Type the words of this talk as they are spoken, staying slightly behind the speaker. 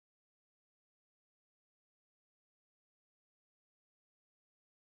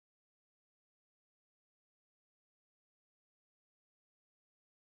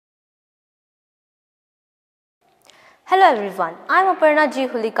Hello everyone, I am Aparna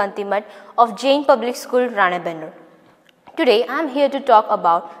Kantimat of Jain Public School, Ranebenur. Today I am here to talk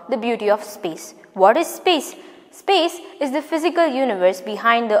about the beauty of space. What is space? Space is the physical universe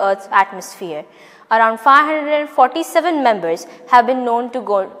behind the Earth's atmosphere. Around 547 members have been known to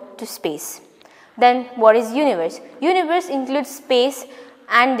go to space. Then what is universe? Universe includes space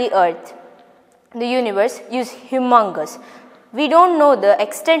and the Earth. The universe is humongous. We don't know the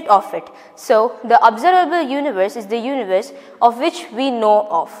extent of it. So, the observable universe is the universe of which we know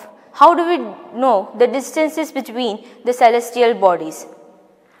of. How do we know the distances between the celestial bodies?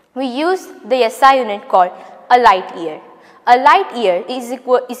 We use the SI unit called a light year. A light year is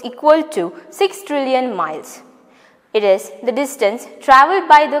equal to 6 trillion miles. It is the distance traveled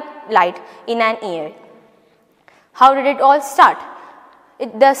by the light in an year. How did it all start?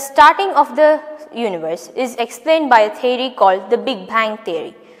 The starting of the universe is explained by a theory called the Big Bang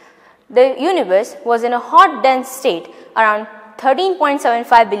theory. The universe was in a hot, dense state around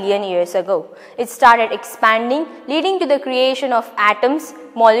 13.75 billion years ago. It started expanding, leading to the creation of atoms,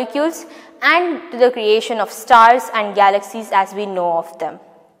 molecules, and to the creation of stars and galaxies as we know of them.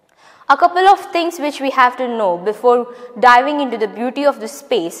 A couple of things which we have to know before diving into the beauty of the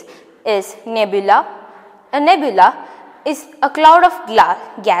space is nebula. A nebula is a cloud of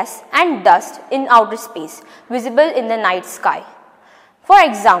gas and dust in outer space, visible in the night sky. For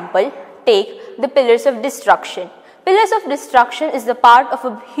example, take the pillars of destruction. Pillars of destruction is the part of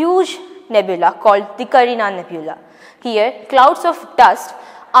a huge nebula called the Carina Nebula. Here, clouds of dust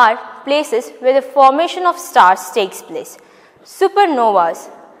are places where the formation of stars takes place. Supernovas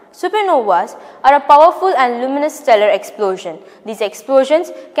are a powerful and luminous stellar explosion. These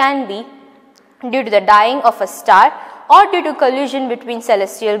explosions can be due to the dying of a star or due to collision between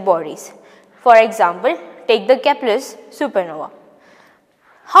celestial bodies. For example, take the Kepler's supernova.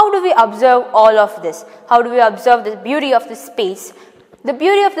 How do we observe all of this? How do we observe the beauty of the space? The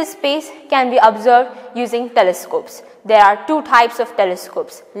beauty of the space can be observed using telescopes. There are two types of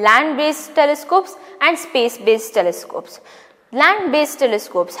telescopes, land-based telescopes and space-based telescopes. Land-based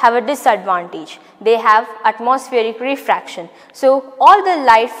telescopes have a disadvantage. They have atmospheric refraction. So, all the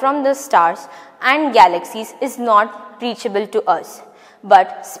light from the stars and galaxies is not reachable to us.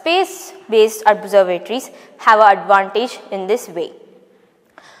 But space-based observatories have an advantage in this way.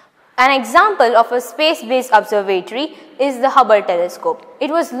 An example of a space-based observatory is the Hubble telescope. It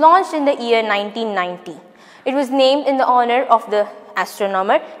was launched in the year 1990. It was named in the honor of the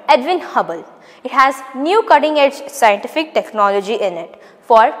astronomer Edwin Hubble. It has new cutting-edge scientific technology in it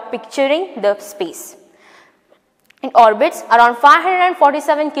for picturing the space. It orbits around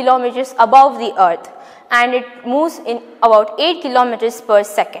 547 kilometers above the Earth and it moves in about 8 kilometers per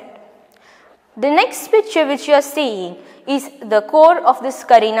second. The next picture which you are seeing is the core of this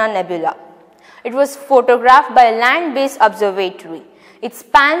Carina Nebula. It was photographed by a land-based observatory. It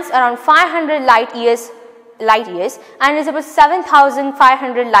spans around 500 light years and is about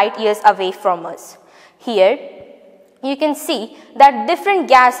 7,500 light years away from us. Here you can see that different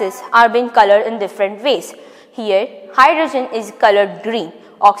gases are being colored in different ways. Here hydrogen is colored green,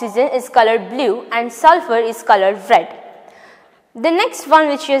 oxygen is colored blue and sulfur is colored red. The next one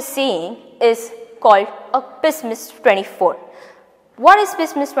which you are seeing is called a Pismis 24. What is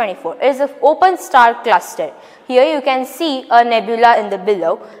Pismis 24? It is an open star cluster. Here you can see a nebula in the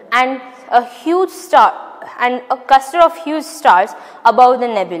below and a huge star and a cluster of huge stars above the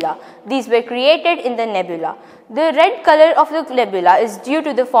nebula. These were created in the nebula. The red color of the nebula is due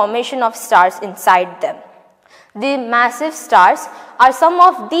to the formation of stars inside them. The massive stars are some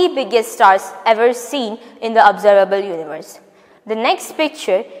of the biggest stars ever seen in the observable universe. The next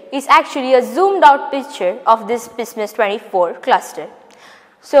picture is actually a zoomed out picture of this Pismis 24 cluster.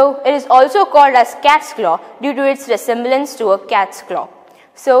 So, it is also called as cat's claw due to its resemblance to a cat's claw.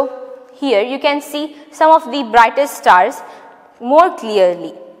 So, here you can see some of the brightest stars more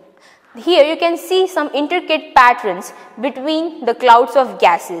clearly. Here you can see some intricate patterns between the clouds of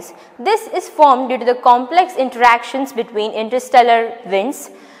gases. This is formed due to the complex interactions between interstellar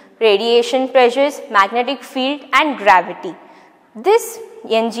winds, radiation pressures, magnetic field and gravity. This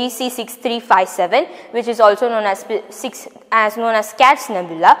NGC 6357, which is also known as Cat's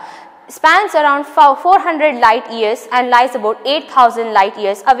Nebula, spans around 400 light years and lies about 8,000 light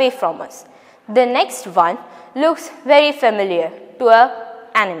years away from us. The next one looks very familiar to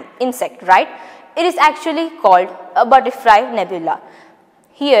an insect, right? It is actually called a butterfly nebula.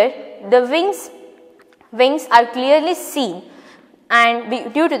 Here the wings are clearly seen and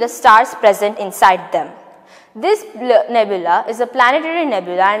due to the stars present inside them. This nebula is a planetary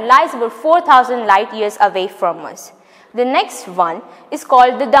nebula and lies about 4,000 light years away from us. The next one is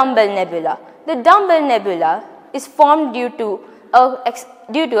called the Dumbbell Nebula. The Dumbbell Nebula is formed due to an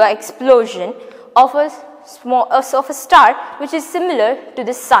explosion of a star which is similar to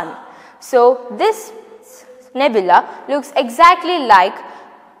the Sun. So this nebula looks exactly like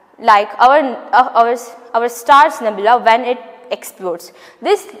our star's nebula when it explodes.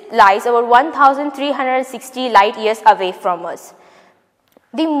 This lies about 1360 light years away from us.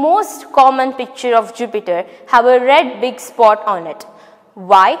 The most common picture of Jupiter have a red big spot on it.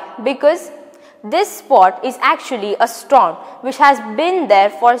 Why? Because this spot is actually a storm which has been there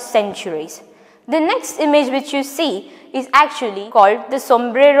for centuries. The next image which you see is actually called the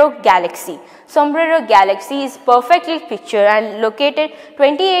Sombrero Galaxy. Sombrero Galaxy is perfectly pictured and located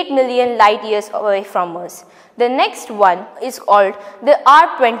 28 million light years away from us. The next one is called the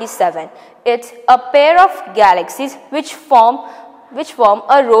R27. It's a pair of galaxies which form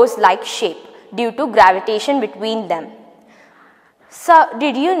a rose-like shape due to gravitation between them. So,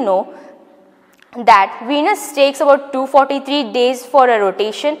 did you know that Venus takes about 243 days for a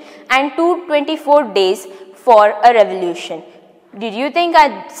rotation and 224 days for a revolution? Did you think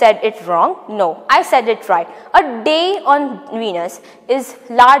I said it wrong? No, I said it right. A day on Venus is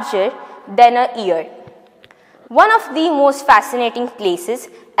larger than a year. One of the most fascinating places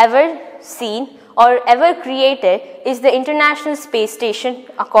ever seen or ever created is the International Space Station,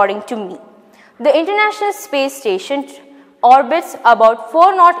 according to me. The International Space Station orbits about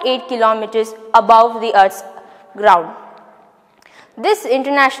 408 kilometers above the Earth's ground. This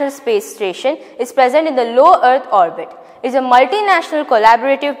International Space Station is present in the low Earth orbit. It is a multinational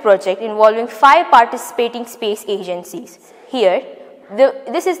collaborative project involving 5 participating space agencies. Here,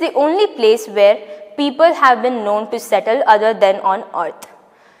 this is the only place where people have been known to settle other than on Earth.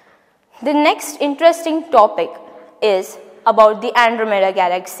 The next interesting topic is about the Andromeda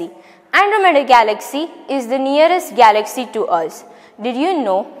Galaxy. Andromeda Galaxy is the nearest galaxy to us. Did you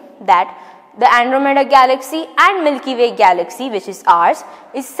know that the Andromeda Galaxy and Milky Way Galaxy, which is ours,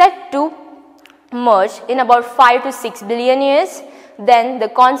 is set to merge in about 5 to 6 billion years? Then the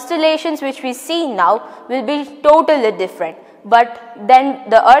constellations which we see now will be totally different, but then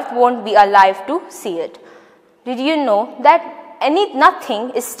the Earth won't be alive to see it. Did you know that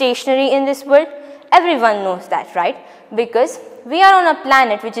nothing is stationary in this world? Everyone knows that, right? Because we are on a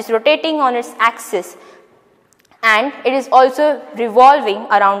planet which is rotating on its axis, and it is also revolving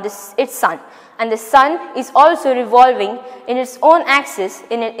around its sun, and the sun is also revolving in its own axis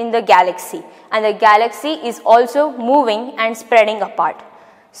in the galaxy, and the galaxy is also moving and spreading apart.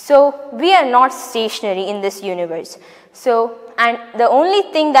 So we are not stationary in this universe. And the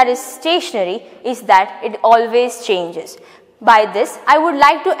only thing that is stationary is that it always changes. By this, I would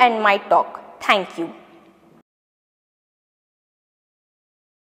like to end my talk. Thank you.